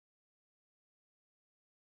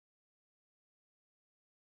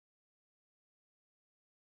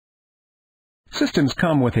systems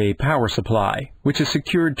come with a power supply, which is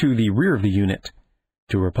secured to the rear of the unit.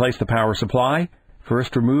 To replace the power supply,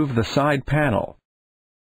 first remove the side panel.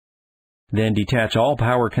 Then detach all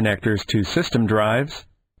power connectors to system drives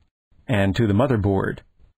and to the motherboard.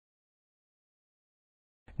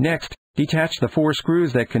 Next, detach the 4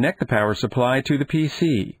 screws that connect the power supply to the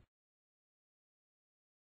PC.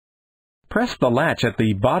 Press the latch at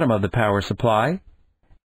the bottom of the power supply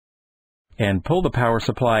and pull the power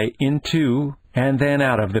supply into and then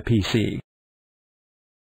out of the PC.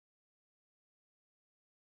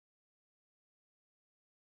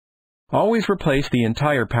 Always replace the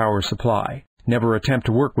entire power supply. Never attempt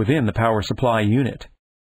to work within the power supply unit.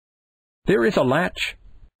 There is a latch,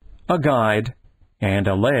 a guide, and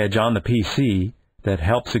a ledge on the PC that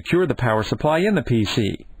help secure the power supply in the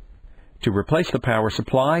PC. To replace the power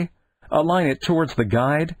supply, align it towards the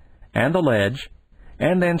guide and the ledge,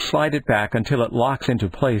 and then slide it back until it locks into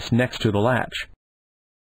place next to the latch.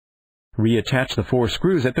 Reattach the 4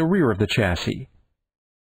 screws at the rear of the chassis.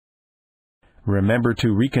 Remember to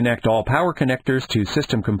reconnect all power connectors to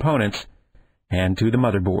system components and to the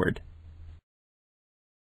motherboard.